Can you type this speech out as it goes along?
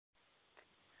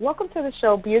Welcome to the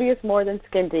show Beauty is More Than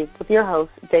Skin Deep with your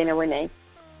host, Dana Renee.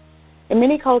 In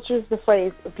many cultures, the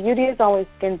phrase beauty is only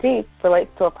skin deep relates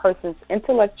to a person's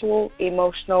intellectual,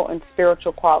 emotional, and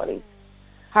spiritual qualities.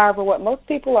 However, what most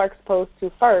people are exposed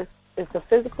to first is the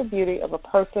physical beauty of a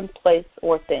person, place,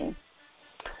 or thing.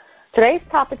 Today's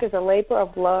topic is a labor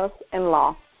of love and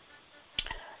law.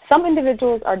 Some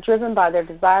individuals are driven by their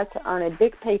desire to earn a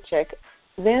big paycheck.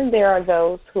 Then there are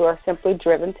those who are simply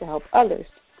driven to help others.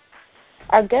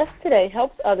 Our guest today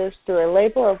helps others through a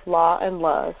labor of law and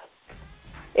love.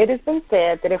 It has been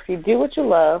said that if you do what you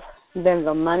love, then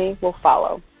the money will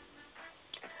follow.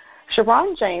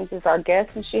 Sharon James is our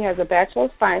guest, and she has a Bachelor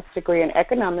of Science degree in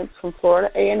Economics from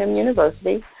Florida A&M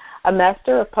University, a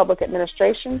Master of Public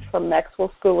Administration from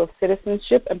Maxwell School of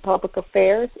Citizenship and Public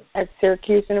Affairs at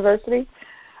Syracuse University,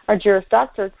 a Juris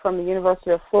Doctorate from the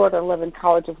University of Florida Levin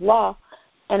College of Law,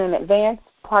 and an Advanced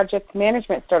Project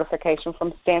Management certification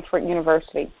from Stanford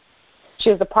University.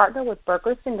 She is a partner with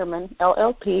Berger Singerman,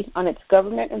 LLP, on its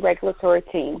government and regulatory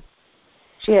team.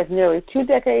 She has nearly 2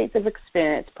 decades of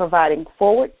experience providing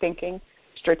forward-thinking,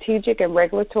 strategic, and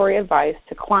regulatory advice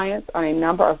to clients on a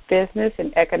number of business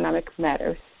and economic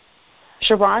matters.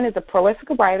 Sharon is a prolific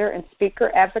writer and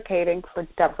speaker advocating for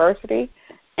diversity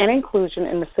and inclusion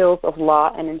in the fields of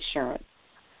law and insurance.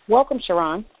 Welcome,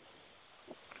 Sharon.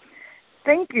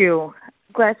 Thank you.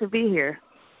 Glad to be here.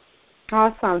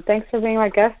 Awesome. Thanks for being my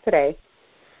guest today.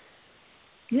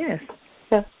 Yes.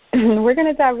 So we're going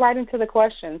to dive right into the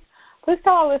questions. Please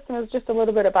tell our listeners just a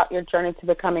little bit about your journey to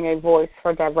becoming a voice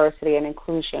for diversity and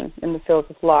inclusion in the fields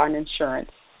of law and insurance.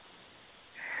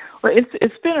 Well,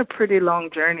 it's been a pretty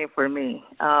long journey for me.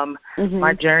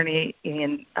 My journey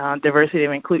in diversity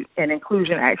and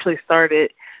inclusion actually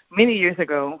started many years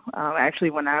ago, actually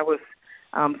when I was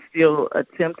still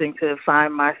attempting to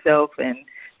find myself and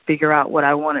figure out what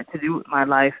I wanted to do with my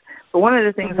life. But one of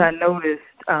the things I noticed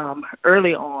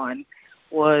early on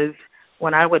was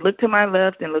when I would look to my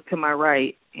left and look to my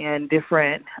right in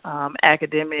different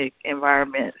academic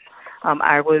environments,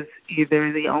 I was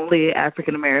either the only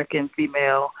African-American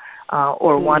female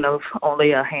or one of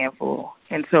only a handful.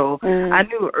 And so I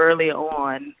knew early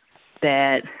on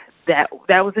that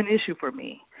was an issue for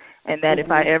me, and that if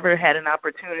I ever had an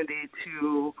opportunity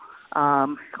to,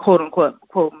 quote-unquote,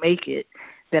 quote, make it,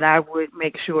 that I would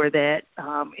make sure that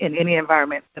in any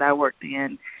environment that I worked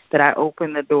in, that I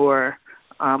opened the door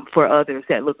for others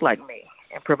that looked like me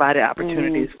and provided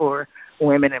opportunities for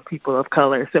women and people of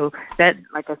color. So that,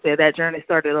 like I said, that journey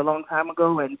started a long time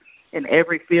ago, and in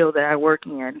every field that I work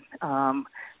in,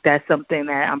 that's something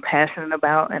that I'm passionate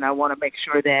about, and I want to make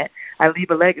sure that I leave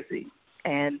a legacy.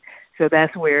 And so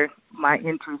that's where my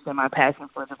interest and my passion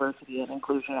for diversity and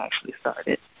inclusion actually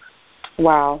started.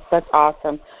 Wow, that's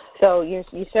awesome. So you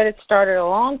said it started a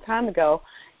long time ago,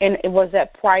 and was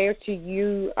that prior to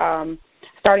you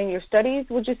starting your studies,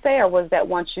 would you say, or was that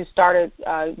once you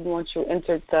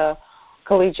entered the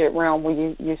collegiate realm where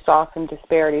you saw some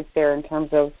disparities there in terms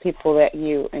of people that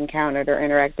you encountered or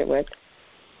interacted with?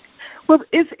 Well,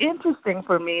 it's interesting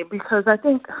for me because I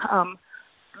think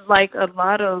like a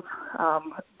lot of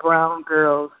brown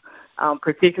girls,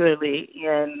 particularly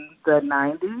in the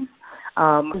 90s,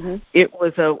 it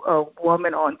was a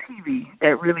woman on TV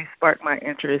that really sparked my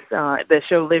interest. The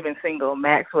show Living Single,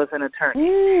 Max was an attorney.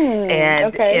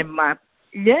 In my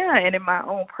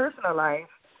own personal life,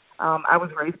 I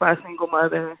was raised by a single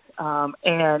mother,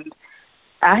 and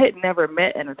I had never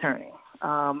met an attorney,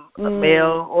 a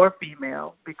male or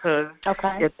female, because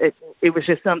it was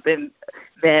just something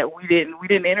that we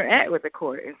didn't interact with the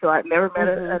court, and so I'd never met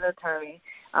an attorney.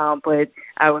 But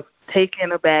I was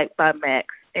taken aback by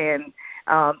Max, and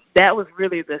that was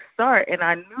really the start. And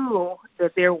I knew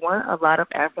that there weren't a lot of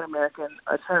African American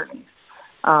attorneys,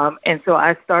 and so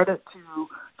I started to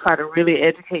try to really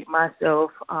educate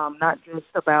myself, not just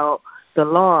about the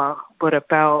law, but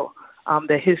about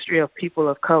the history of people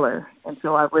of color. And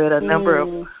so I read a number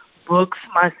of books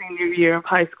my senior year of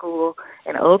high school,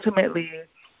 and ultimately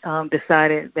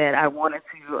decided that I wanted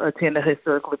to attend a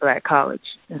historically black college.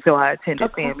 And so I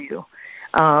attended FAMU.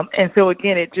 And so,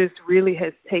 again, it just really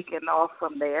has taken off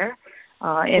from there,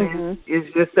 and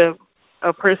it's just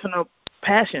a personal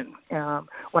passion.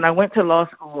 When I went to law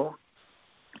school,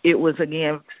 it was,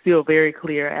 again, still very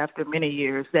clear after many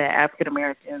years that African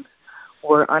Americans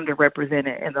were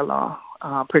underrepresented in the law,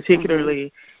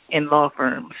 particularly in law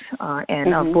firms.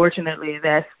 And unfortunately,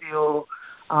 that still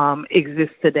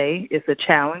exists today. It's a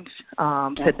challenge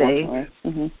today.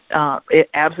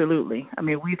 Absolutely. I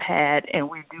mean, we've had and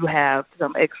we do have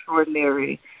some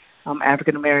extraordinary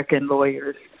African-American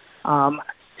lawyers,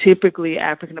 typically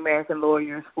African-American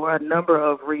lawyers for a number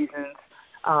of reasons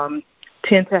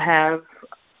tend to have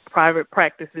private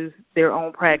practices, their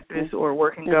own practice, or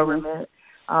work in government,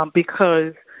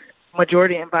 because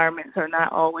majority environments are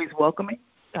not always welcoming,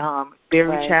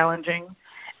 very challenging.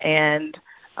 And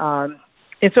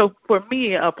so for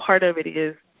me, a part of it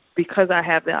is because I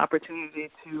have the opportunity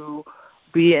to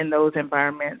be in those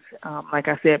environments, like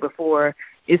I said before,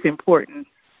 it's important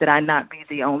that I not be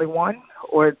the only one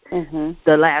or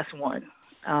the last one.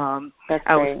 I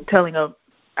was telling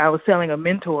a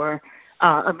mentor,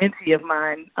 a mentee of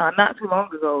mine, not too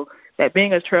long ago, that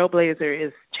being a trailblazer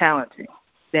is challenging.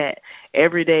 That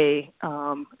every day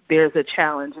there's a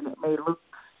challenge, and it may look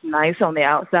nice on the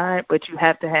outside, but you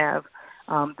have to have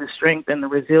the strength and the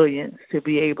resilience to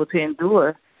be able to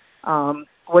endure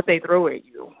what they throw at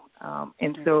you.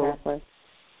 And so,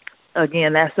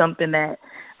 again, that's something that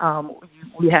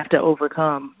we have to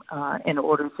overcome in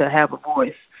order to have a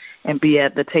voice and be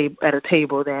at a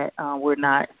table that we're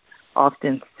not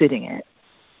often sitting at.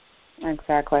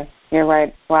 Exactly. You're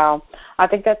right. Wow. I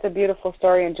think that's a beautiful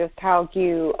story, and just how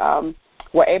you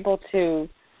were able to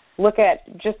look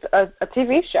at just a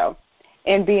TV show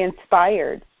and be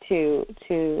inspired to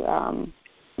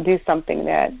do something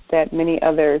that many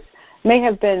others may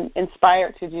have been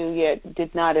inspired to do, yet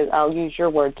did not, I'll use your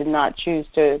word, did not choose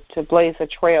to blaze a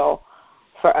trail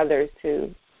for others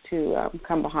to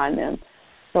come behind them.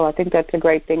 So I think that's a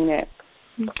great thing that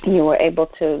you were able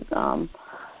to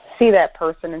see that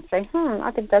person and say,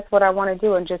 I think that's what I want to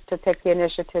do, and just to take the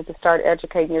initiative to start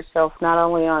educating yourself not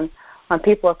only on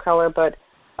people of color but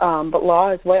law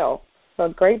as well. So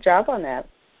great job on that.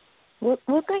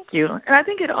 Well, thank you. And I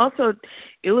think it also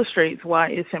illustrates why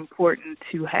it's important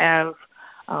to have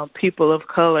people of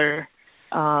color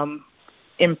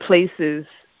in places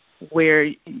where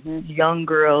young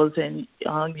girls and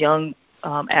young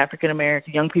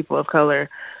African-American, young people of color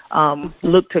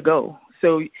look to go.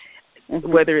 So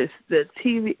whether it's the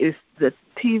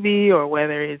TV, or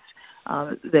whether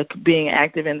it's being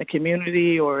active in the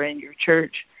community or in your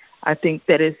church, I think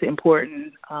that it's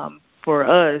important for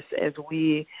us as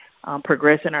we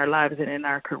progress in our lives and in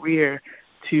our career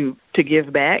to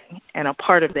give back. And a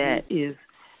part of that is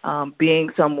being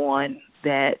someone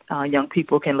that young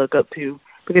people can look up to,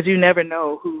 because you never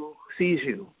know who sees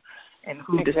you and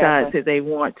who decides that they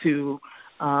want to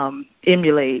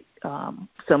emulate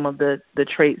some of the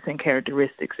traits and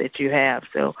characteristics that you have.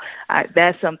 So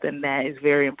that's something that is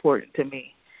very important to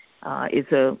me.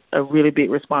 It's a really big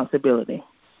responsibility.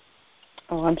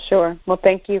 Oh, I'm sure. Well,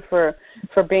 thank you for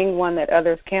being one that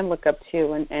others can look up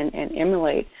to and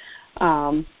emulate,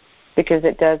 because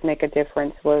it does make a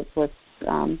difference with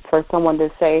for someone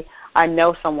to say, I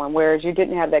know someone, whereas you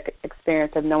didn't have that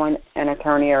experience of knowing an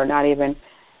attorney, or not even,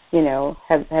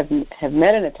 have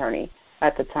met an attorney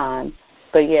at the time,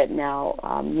 but yet now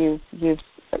you've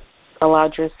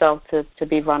allowed yourself to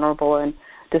be vulnerable and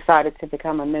decided to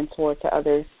become a mentor to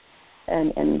others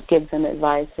and give them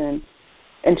advice and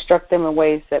instruct them in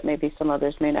ways that maybe some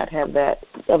others may not have that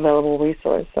available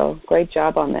resource. So great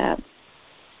job on that.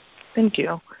 Thank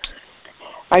you.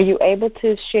 Are you able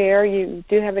to share? You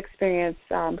do have experience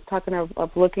talking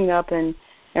of looking up and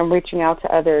reaching out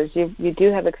to others. You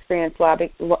do have experience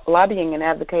lobbying and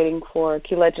advocating for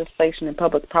key legislation and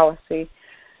public policy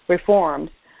reforms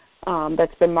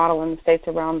that's been modeled in the states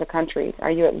around the country.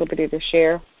 Are you at liberty to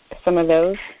share some of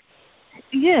those?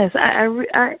 Yes,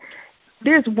 I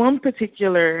there's one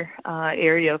particular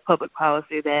area of public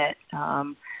policy that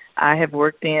I have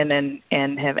worked in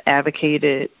and have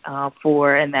advocated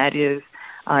for, and that is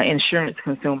insurance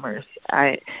consumers.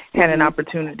 I had an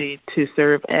opportunity to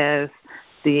serve as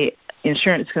the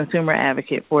insurance consumer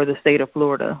advocate for the state of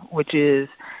Florida, which is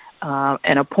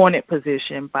an appointed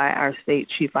position by our state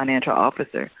chief financial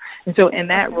officer. And so in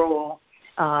that role,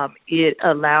 it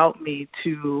allowed me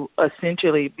to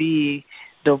essentially be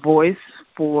the voice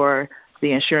for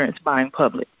the insurance buying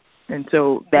public. And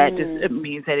so that just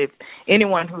means that if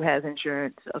anyone who has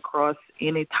insurance across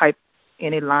any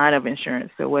line of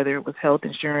insurance, so whether it was health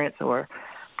insurance or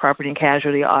property and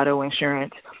casualty, auto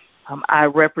insurance, I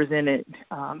represented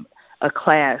a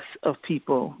class of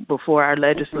people before our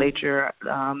legislature,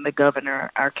 the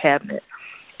governor, our cabinet.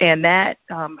 And that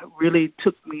really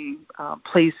took me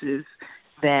places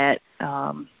that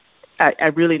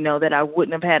I really know that I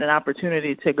wouldn't have had an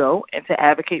opportunity to go and to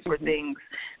advocate for things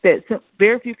that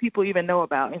very few people even know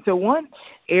about. And so one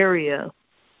area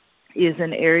is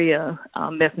an area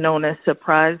that's known as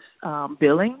surprise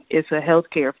billing. It's a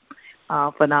healthcare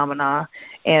phenomenon,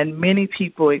 and many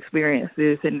people experience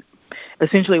this. And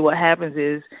essentially what happens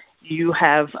is you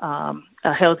have a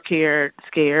healthcare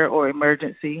scare or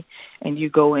emergency, and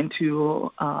you go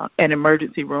into an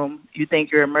emergency room. You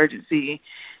think your emergency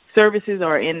services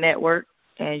are in network,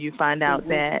 and you find out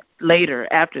that later,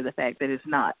 after the fact, that it's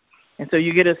not. And so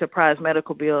you get a surprise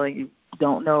medical bill and you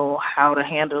don't know how to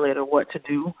handle it or what to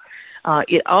do.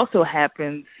 It also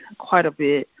happens quite a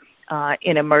bit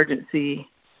in emergency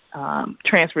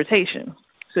transportation.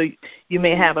 So you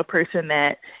may have a person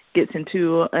that gets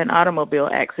into an automobile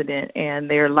accident and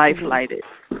they're life-flighted,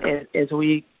 as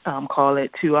we call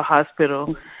it, to a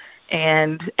hospital.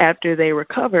 And after they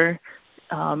recover,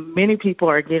 many people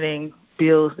are getting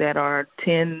bills that are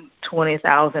 $10,000,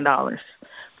 $20,000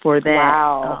 for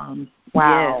that.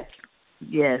 Wow.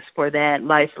 Yes, for that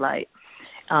life flight.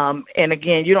 And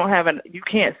again, you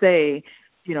can't say,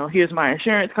 here's my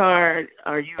insurance card,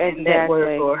 are you in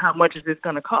network, or how much is this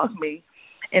going to cost me?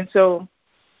 And so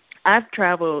I've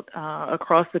traveled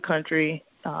across the country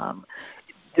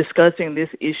discussing this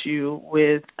issue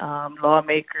with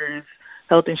lawmakers,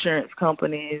 health insurance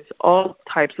companies, all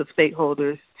types of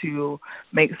stakeholders to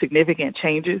make significant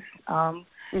changes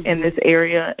in this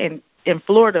area. And in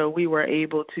Florida, we were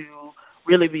able to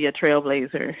really be a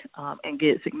trailblazer and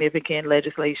get significant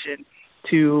legislation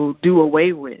to do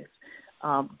away with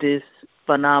this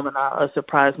phenomenon of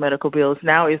surprise medical bills.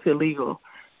 Now it's illegal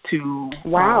to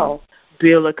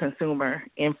bill a consumer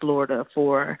in Florida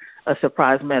for a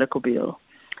surprise medical bill.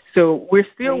 So we're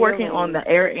still working on the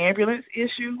air ambulance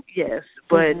issue, yes,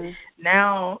 but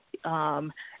now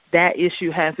that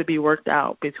issue has to be worked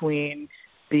out between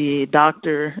the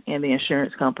doctor and the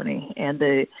insurance company, and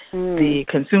the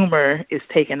consumer is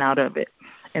taken out of it.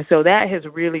 And so that has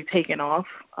really taken off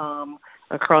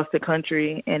across the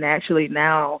country, and actually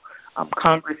now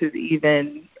Congress is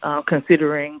even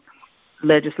considering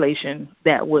legislation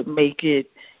that would make it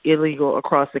illegal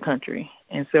across the country.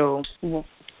 And so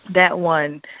that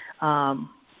one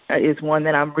is one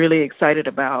that I'm really excited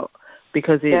about,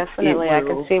 because definitely I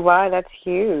can see why. That's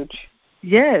huge.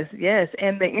 Yes,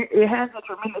 and it has a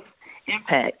tremendous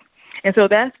impact. And so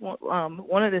that's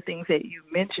one of the things that you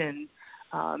mentioned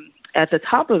at the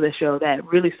top of the show that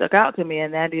really stuck out to me,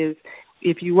 and that is,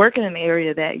 if you work in an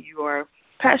area that you are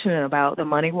passionate about, the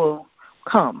money will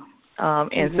come.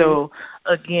 And so,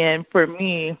 again, for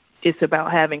me, it's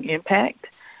about having impact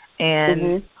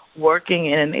and working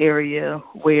in an area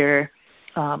where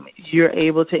you're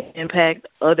able to impact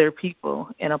other people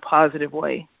in a positive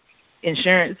way.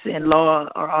 Insurance and law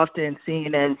are often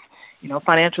seen as,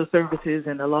 financial services,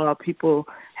 and the law, people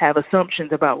have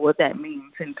assumptions about what that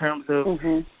means in terms of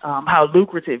how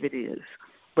lucrative it is.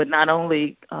 But not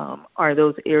only are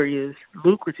those areas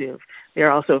lucrative,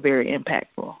 they're also very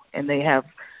impactful, and they have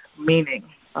meaning,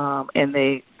 and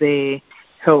they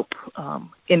help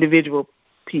individual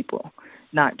people,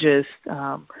 not just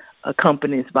a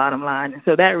company's bottom line. And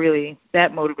so that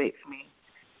motivates me.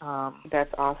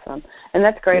 That's awesome. And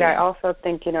that's great. I also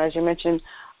think, as you mentioned,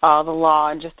 the law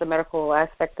and just the medical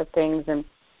aspect of things, and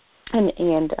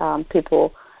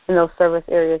people in those service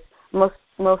areas, most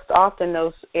often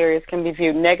those areas can be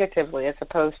viewed negatively as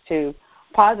opposed to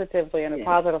positively, in a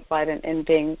positive light, and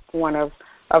being one of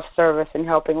service and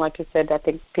helping. Like you said, I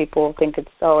think people think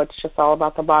it's just all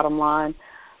about the bottom line,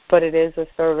 but it is a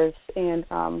service, and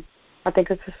I think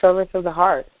it's a service of the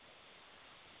heart.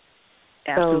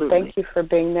 Absolutely. So thank you for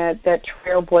being that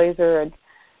trailblazer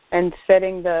and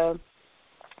setting the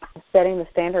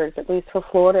standards, at least for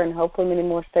Florida, and hopefully many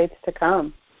more states to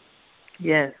come.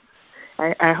 Yes,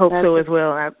 I hope so as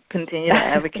well. I continue to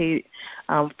advocate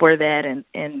for that,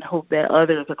 and hope that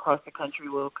others across the country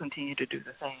will continue to do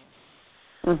the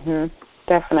same.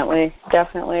 Definitely.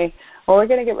 Well, we're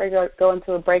going to get ready to go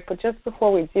into a break, but just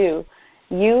before we do,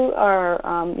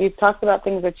 you've talked about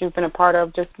things that you've been a part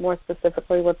of, just more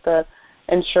specifically with the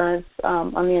insurance,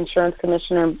 on the insurance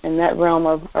commissioner, in that realm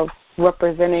of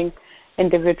representing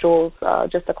individuals,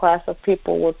 just a class of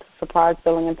people with surprise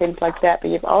billing and things like that. But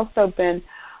you've also been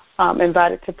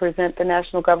invited to present the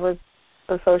National Governors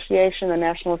Association, the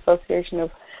National Association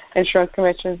of Insurance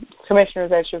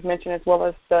Commissioners, as you've mentioned, as well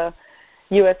as the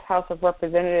U.S. House of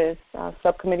Representatives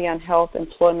Subcommittee on Health,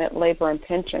 Employment, Labor, and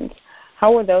Pensions.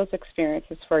 How were those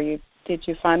experiences for you? Did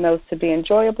you find those to be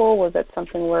enjoyable? Was it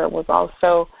something where it was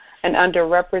also an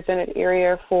underrepresented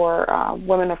area for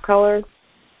women of color?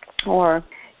 Or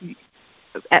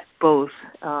at both.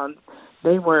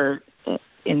 They were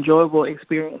enjoyable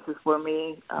experiences for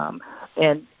me,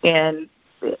 and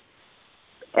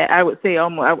I would say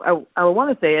almost, I would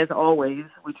want to say, as always,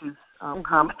 which is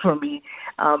common for me.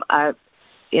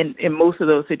 In most of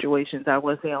those situations, I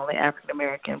was the only African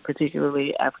American,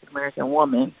 particularly African American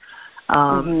woman.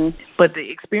 But the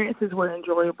experiences were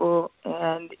enjoyable,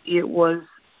 and it was,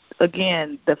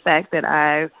 again, the fact that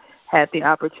I had the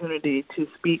opportunity to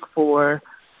speak for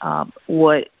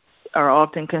what are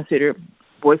often considered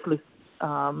voiceless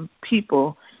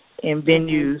people in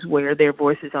venues where their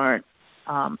voices aren't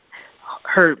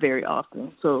heard very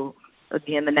often. So,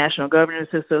 again, the National Governors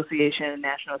Association,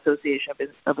 National Association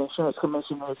of Insurance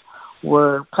Commissioners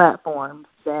were platforms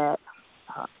that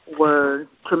were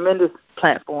tremendous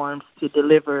platforms to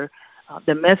deliver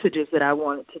the messages that I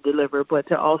wanted to deliver, but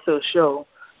to also show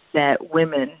that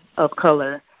women of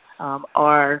color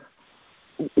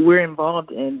we're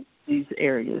involved in these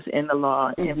areas, in the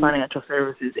law, in financial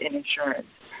services, in insurance,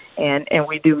 and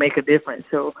we do make a difference.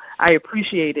 So I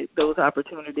appreciated those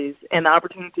opportunities and the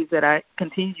opportunities that I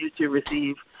continue to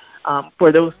receive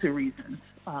for those two reasons.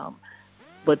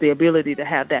 But the ability to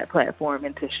have that platform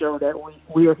and to show that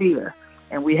we are here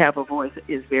and we have a voice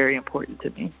is very important to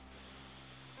me.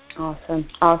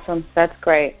 Awesome. That's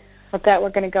great. With that, we're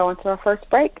going to go into our first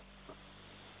break.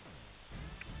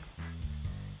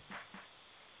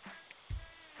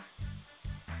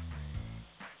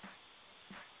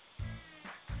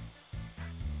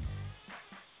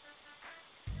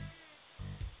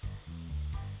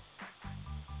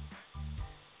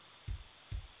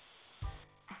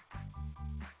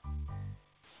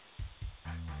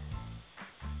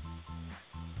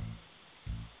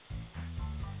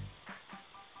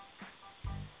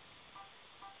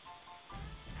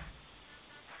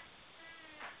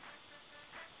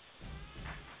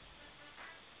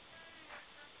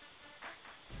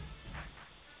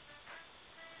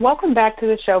 Welcome back to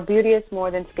the show, Beauty is More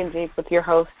Than Skin Deep, with your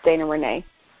host, Dana Renee.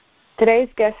 Today's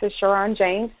guest is Sharon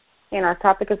James, and our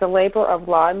topic is a labor of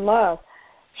law and love.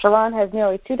 Sharon has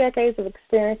nearly 2 decades of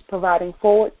experience providing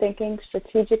forward-thinking,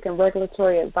 strategic, and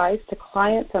regulatory advice to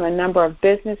clients on a number of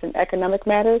business and economic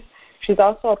matters. She's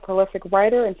also a prolific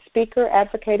writer and speaker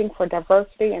advocating for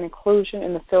diversity and inclusion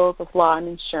in the fields of law and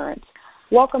insurance.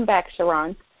 Welcome back,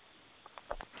 Sharon.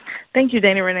 Thank you,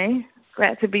 Dana Renee.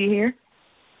 Glad to be here.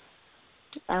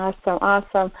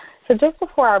 Awesome. So just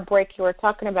before our break, you were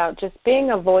talking about just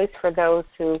being a voice for those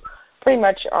who pretty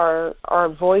much are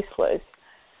voiceless.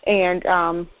 And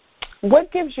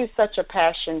what gives you such a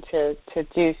passion to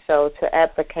do so, to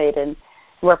advocate and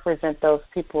represent those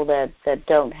people that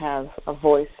don't have a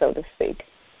voice, so to speak?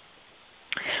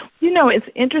 You know, it's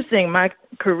interesting. My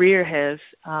career has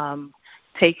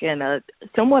taken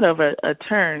somewhat of a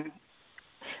turn.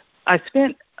 I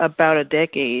spent about a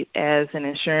decade as an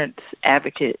insurance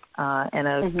advocate and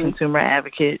a consumer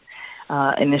advocate,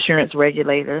 an insurance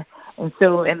regulator. And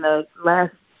so in the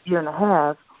last year and a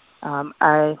half,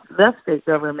 I left state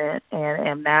government and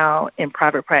am now in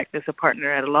private practice, a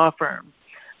partner at a law firm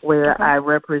where I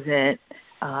represent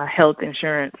health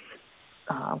insurance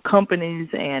companies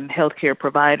and healthcare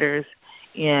providers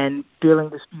in dealing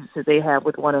disputes that they have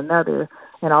with one another,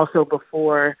 and also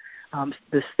before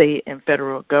the state and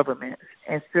federal government.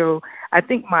 And so I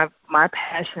think my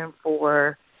passion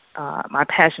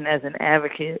as an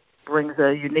advocate brings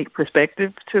a unique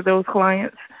perspective to those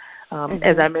clients.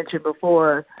 As I mentioned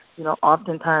before, you know,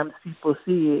 oftentimes people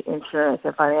see insurance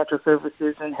and financial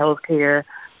services and healthcare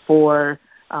for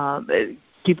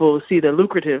people see the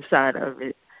lucrative side of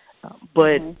it.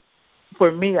 But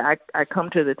for me, I come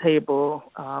to the table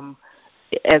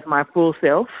as my full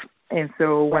self. And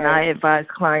so when I advise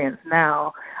clients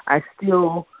now, I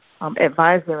still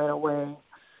advise them in a way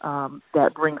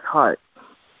that brings heart.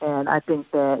 And I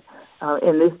think that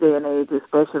in this day and age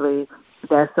especially,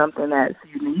 that's something that's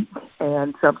unique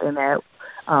and something that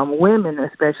women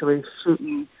especially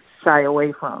shouldn't shy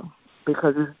away from,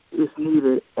 because it's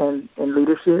needed in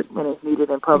leadership, and it's needed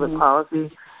in public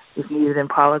policy, it's needed in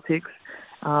politics,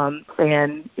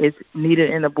 and it's needed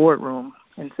in the boardroom.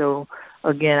 And so,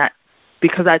 again,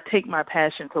 because I take my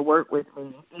passion to work with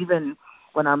me, even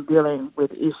when I'm dealing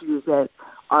with issues that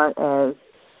aren't as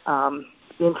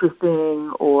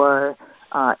interesting or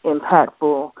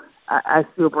impactful, I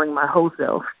still bring my whole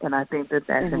self, and I think that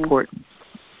that's important.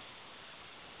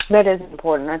 That is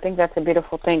important. I think that's a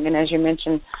beautiful thing. And as you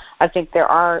mentioned, I think there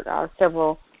are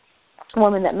several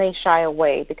women that may shy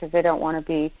away because they don't want to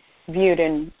be viewed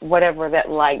in whatever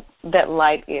that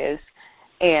light is.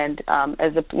 And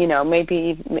as a, you know,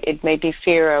 maybe it may be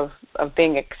fear of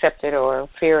being accepted or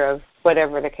fear of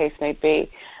whatever the case may be.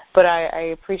 But I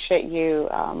appreciate you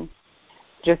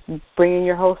just bringing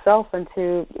your whole self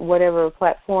into whatever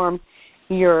platform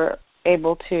you're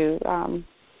able to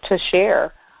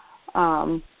share,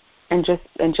 and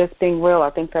just being real.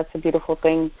 I think that's a beautiful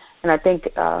thing. And I think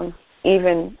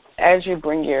even as you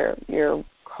bring your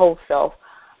whole self,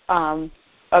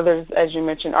 others, as you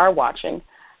mentioned, are watching.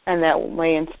 And that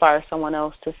may inspire someone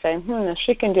else to say, if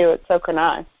she can do it, so can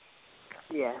I.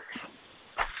 Yes.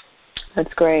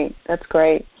 That's great.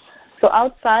 So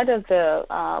outside of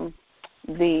the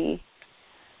the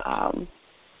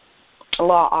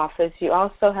law office, you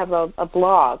also have a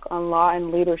blog on law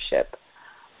and leadership.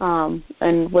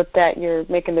 And with that, you're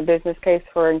making the business case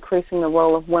for increasing the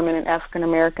role of women and African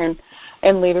American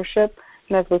in leadership.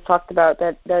 And as we talked about,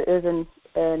 that is an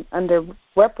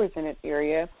underrepresented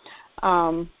area.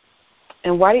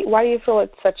 And why do you feel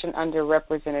it's such an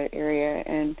underrepresented area?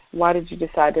 And why did you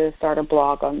decide to start a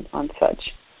blog on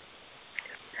such?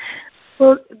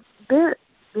 Well, there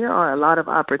are a lot of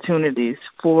opportunities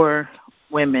for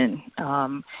women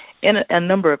in a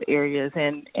number of areas,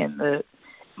 and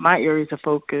my areas of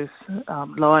focus,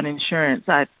 law and insurance.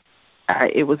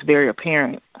 It was very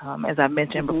apparent, as I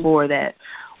mentioned before, that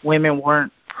women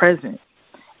weren't present.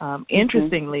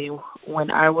 Interestingly,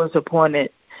 when I was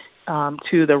appointed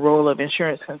to the role of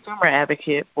insurance consumer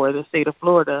advocate for the state of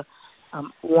Florida,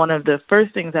 one of the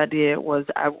first things I did was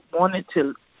I wanted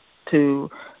to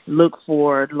look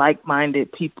for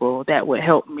like-minded people that would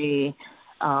help me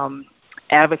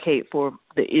advocate for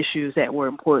the issues that were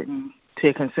important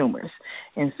to consumers.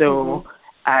 And so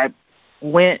I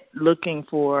went looking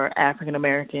for African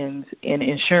Americans in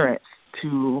insurance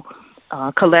to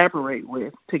collaborate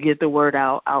with, to get the word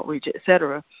out, outreach, et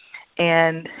cetera.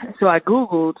 And so I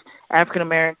Googled African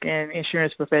American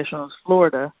Insurance Professionals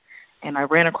Florida, and I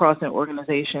ran across an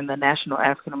organization, the National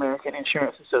African American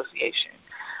Insurance Association,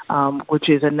 which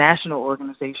is a national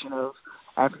organization of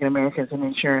African Americans in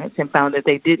insurance, and found that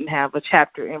they didn't have a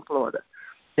chapter in Florida,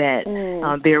 that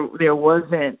there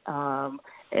wasn't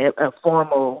a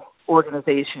formal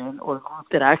organization or group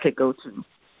that I could go to.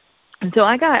 And so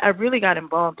I really got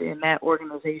involved in that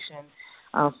organization,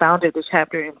 founded the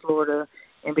chapter in Florida,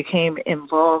 and became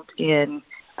involved in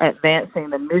advancing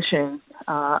the mission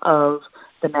of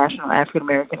the National African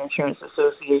American Insurance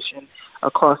Association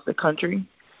across the country.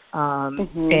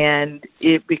 And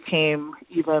it became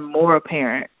even more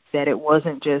apparent that it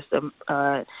wasn't just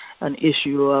an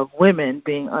issue of women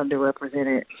being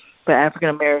underrepresented, but African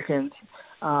Americans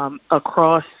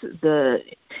across the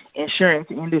insurance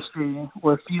industry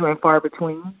were few and far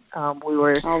between. We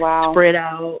were spread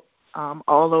out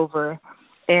all over.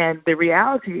 And the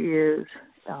reality is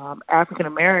African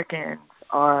Americans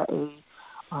are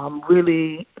a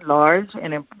really large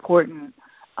and important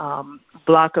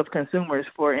block of consumers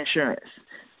for insurance.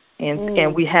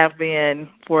 And we have been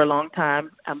for a long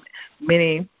time.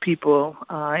 Many people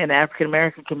in the African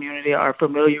American community are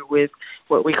familiar with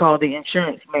what we call the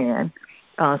insurance man,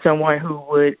 someone who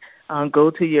would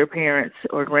go to your parents'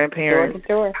 or grandparents'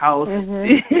 house.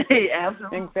 Absolutely.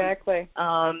 Exactly.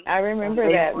 I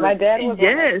remember that. My dad was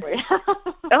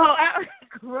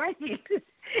great.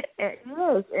 Yes,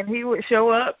 and he would show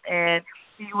up, and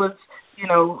he was,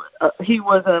 he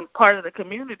was a part of the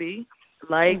community,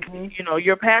 like,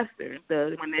 your pastor.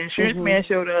 When the insurance man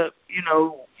showed up,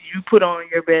 you put on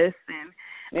your best,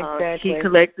 and he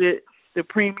collected the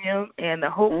premium, and the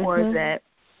hope was that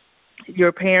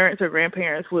your parents or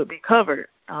grandparents would be covered.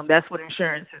 That's what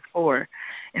insurance is for.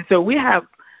 And so we have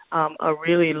a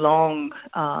really long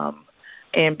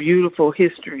and beautiful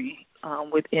history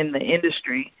within the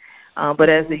industry. But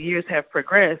as the years have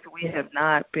progressed, we have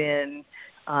not been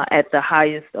at the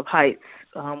highest of heights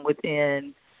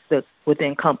within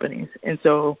companies. And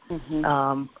so,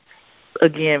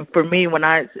 again, for me, when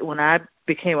I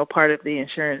became a part of the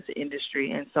insurance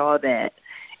industry and saw that,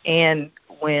 and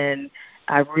when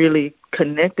I really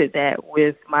connected that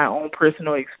with my own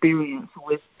personal experience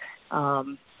with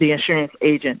the insurance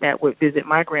agent that would visit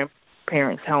my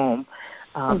grandparents' home,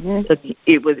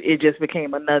 it just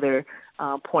became another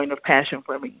point of passion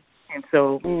for me. And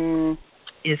so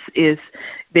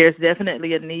there's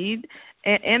definitely a need,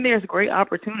 and there's great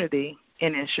opportunity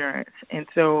in insurance. And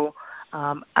so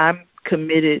I'm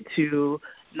committed to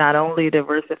not only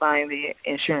diversifying the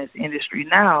insurance industry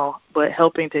now, but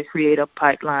helping to create a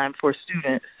pipeline for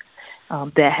students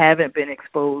that haven't been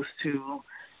exposed to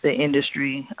the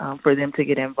industry for them to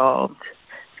get involved.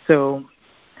 So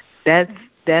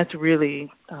that's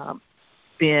really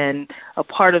been a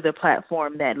part of the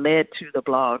platform that led to the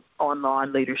blog on law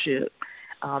and leadership,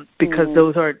 because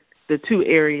those are the two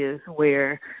areas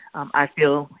where I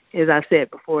feel, as I said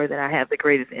before, that I have the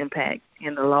greatest impact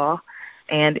in the law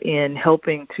and in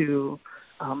helping to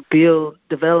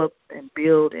develop and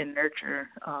build and nurture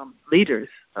leaders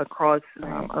across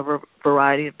a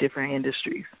variety of different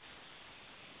industries.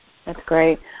 That's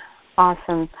great.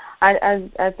 Awesome.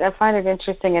 I find it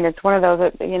interesting, and it's one of those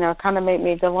that, kind of made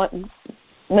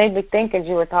me think as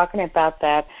you were talking about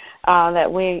that,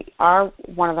 that we are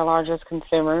one of the largest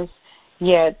consumers,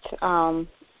 yet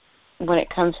when it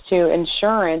comes to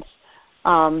insurance,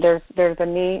 there's a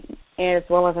need as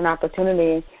well as an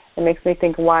opportunity it makes me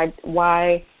think,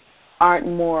 why aren't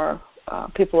more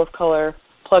people of color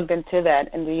plugged into that?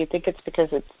 And do you think it's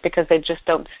because they just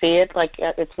don't see it? Like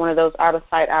it's one of those out of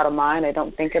sight, out of mind. They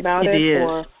don't think about it. It is.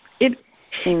 Or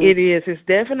It is.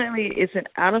 It's an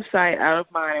out of sight, out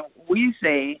of mind. We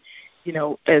say,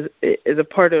 as a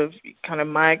part of kind of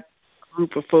my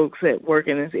group of folks that work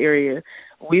in this area,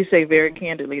 we say very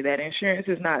candidly that insurance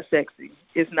is not sexy.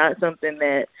 It's not something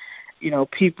that,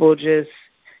 people just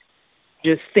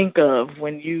think of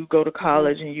when you go to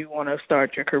college and you want to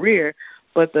start your career.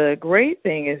 But the great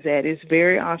thing is that it's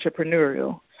very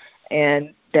entrepreneurial,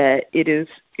 and that it's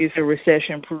a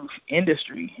recession-proof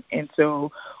industry. And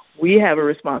so we have a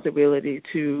responsibility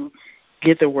to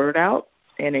get the word out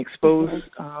and expose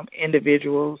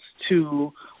individuals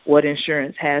to what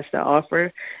insurance has to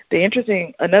offer.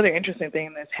 Another interesting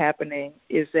thing that's happening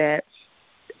is that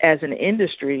as an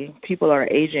industry, people are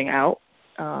aging out.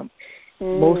 A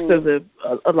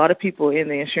lot of people in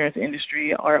the insurance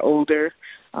industry are older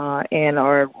and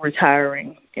are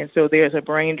retiring, and so there's a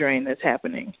brain drain that's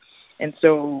happening. And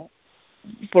so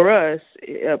for us,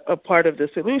 a part of the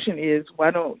solution is,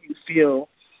 why don't you fill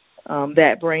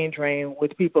that brain drain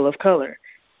with people of color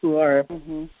who are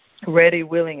ready,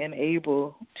 willing, and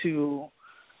able to,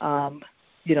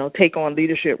 take on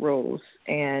leadership roles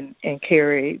and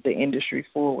carry the industry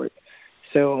forward.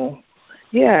 So,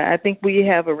 I think we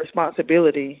have a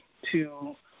responsibility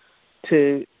to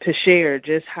share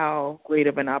just how great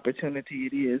of an opportunity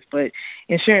it is. But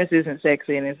insurance isn't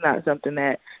sexy, and it's not something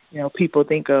that, people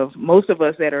think of. Most of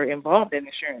us that are involved in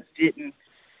insurance didn't,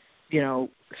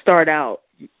 start out.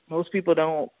 Most people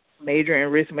don't major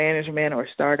in risk management or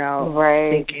start out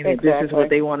thinking that this is what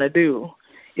they want to do.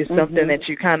 It's something that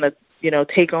you kind of,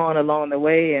 take on along the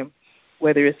way, and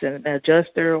whether it's an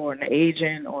adjuster or an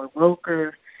agent or a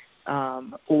broker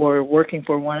or working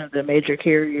for one of the major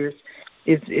carriers,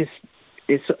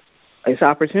 it's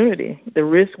opportunity. The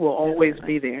risk will always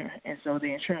be there, and so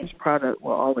the insurance product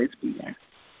will always be there.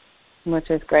 Which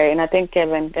is great. And I think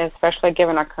especially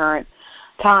given our current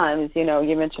times, you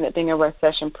mentioned it being a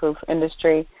recession-proof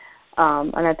industry,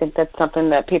 and I think that's something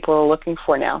that people are looking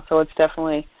for now. So it's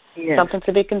definitely something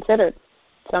to be considered.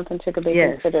 Something to be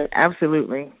considered.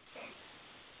 Absolutely.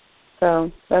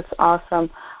 So that's awesome.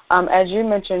 As you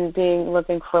mentioned,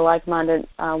 looking for like-minded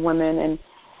women,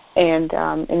 and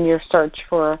in your search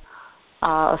for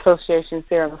associations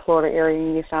there in the Florida area,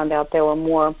 and you found out there were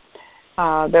more.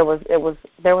 There was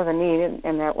a need,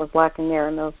 and that was lacking there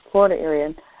in the Florida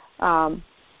area.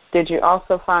 Did you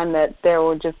also find that there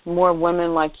were just more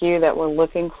women like you that were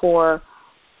looking for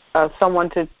someone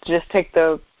to just take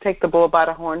the bull by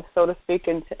the horns, so to speak,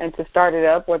 and to start it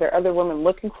up? Were there other women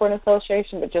looking for an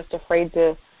association but just afraid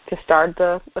to start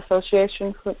the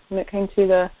association when it came to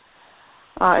the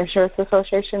insurance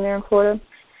association there in Florida?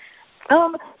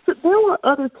 So there were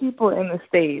other people in the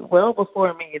state well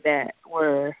before me that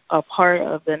were a part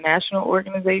of the national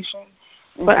organization,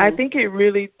 but I think it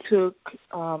really took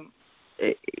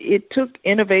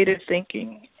innovative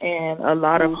thinking and a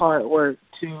lot of hard work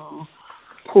to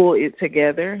pull it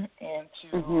together and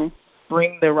to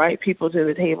bring the right people to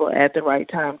the table at the right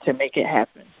time to make it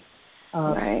happen.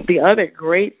 The other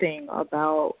great thing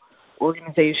about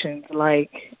organizations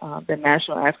like the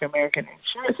National African American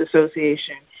Insurance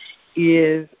Association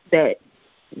is that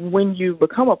when you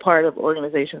become a part of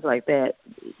organizations like that,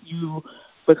 you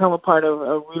become a part of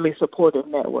a really supportive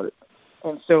network.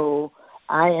 And so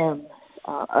I am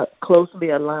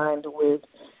closely aligned with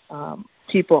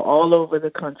people all over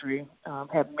the country,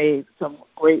 have made some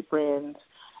great friends.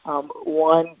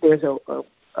 There's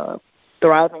a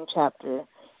thriving chapter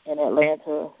in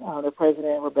Atlanta. The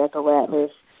president, Rebecca Ratliff,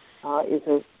 is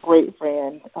a great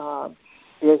friend.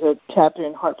 There's a chapter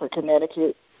in Hartford,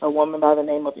 Connecticut. A woman by the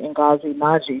name of Ngozi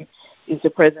Naji is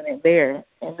the president there.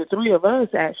 And the three of us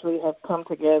actually have come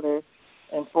together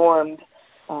and formed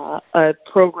a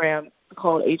program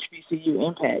called HBCU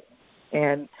Impact.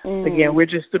 And, again, we're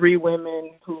just three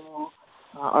women who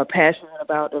are passionate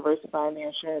about diversifying the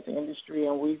insurance industry,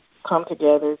 and we've come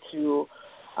together to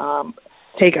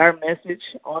take our message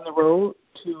on the road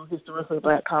to historically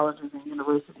black colleges and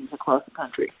universities across the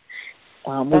country.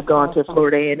 We've gone to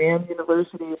Florida A&M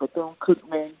University,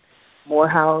 Bethune-Cookman,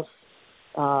 Morehouse.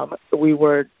 We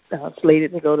were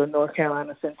slated to go to North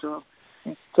Carolina Central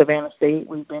and Savannah State.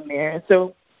 We've been there. And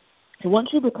so once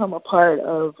you become a part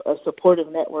of a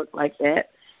supportive network like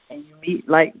that and you meet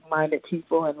like-minded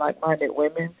people and like-minded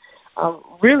women,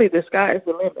 really the sky is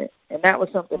the limit. And that was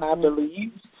something I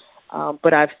believed,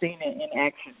 but I've seen it in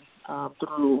action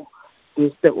through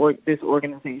this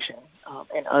organization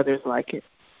and others like it.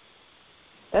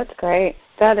 That's great.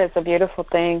 That is a beautiful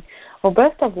thing. Well,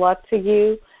 best of luck to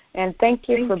you, and thank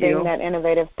you for being that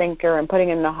innovative thinker and putting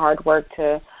in the hard work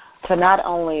to not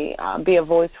only be a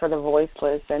voice for the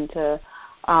voiceless and to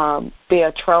be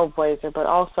a trailblazer, but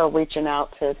also reaching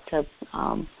out to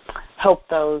help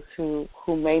those who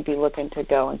may be looking to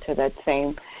go into that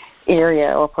same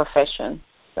area or profession.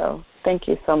 So thank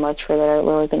you so much for that. I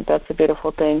really think that's a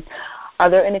beautiful thing. Are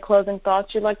there any closing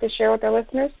thoughts you'd like to share with our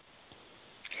listeners?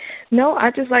 No,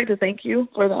 I'd just like to thank you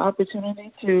for the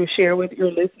opportunity to share with your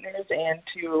listeners and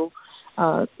to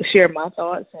share my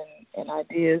thoughts and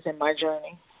ideas in my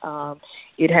journey.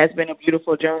 It has been a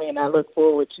beautiful journey, and I look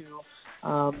forward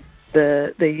to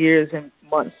the years and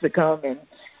months to come. And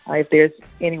if there's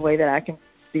any way that I can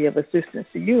be of assistance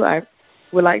to you, I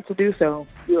would like to do so,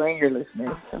 you and your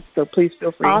listeners. Awesome. So please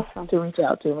feel free to reach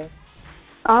out to me.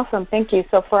 Awesome. Thank you.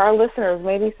 So for our listeners,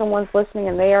 maybe someone's listening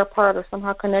and they are part or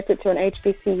somehow connected to an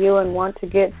HBCU and want to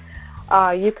get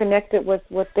you connected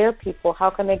with their people. How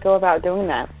can they go about doing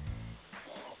that?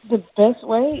 The best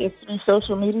way is through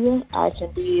social media. I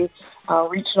can be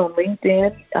reached on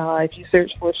LinkedIn if you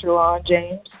search for Sharon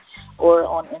James, or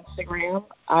on Instagram,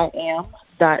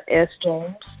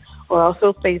 iam.sjames, or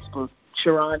also Facebook,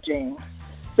 Sharon James.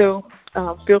 So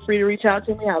feel free to reach out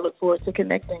to me. I look forward to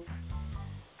connecting.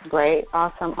 Great.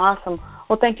 Awesome.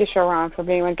 Well, thank you, Sharon, for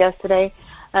being my guest today.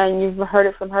 And you've heard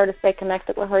it from her. To stay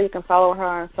connected with her, you can follow her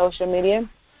on social media.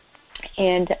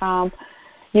 And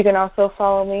you can also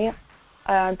follow me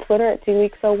on Twitter at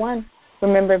TWeeks01.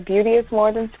 Remember, beauty is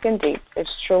more than skin deep. It's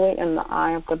truly in the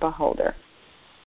eye of the beholder.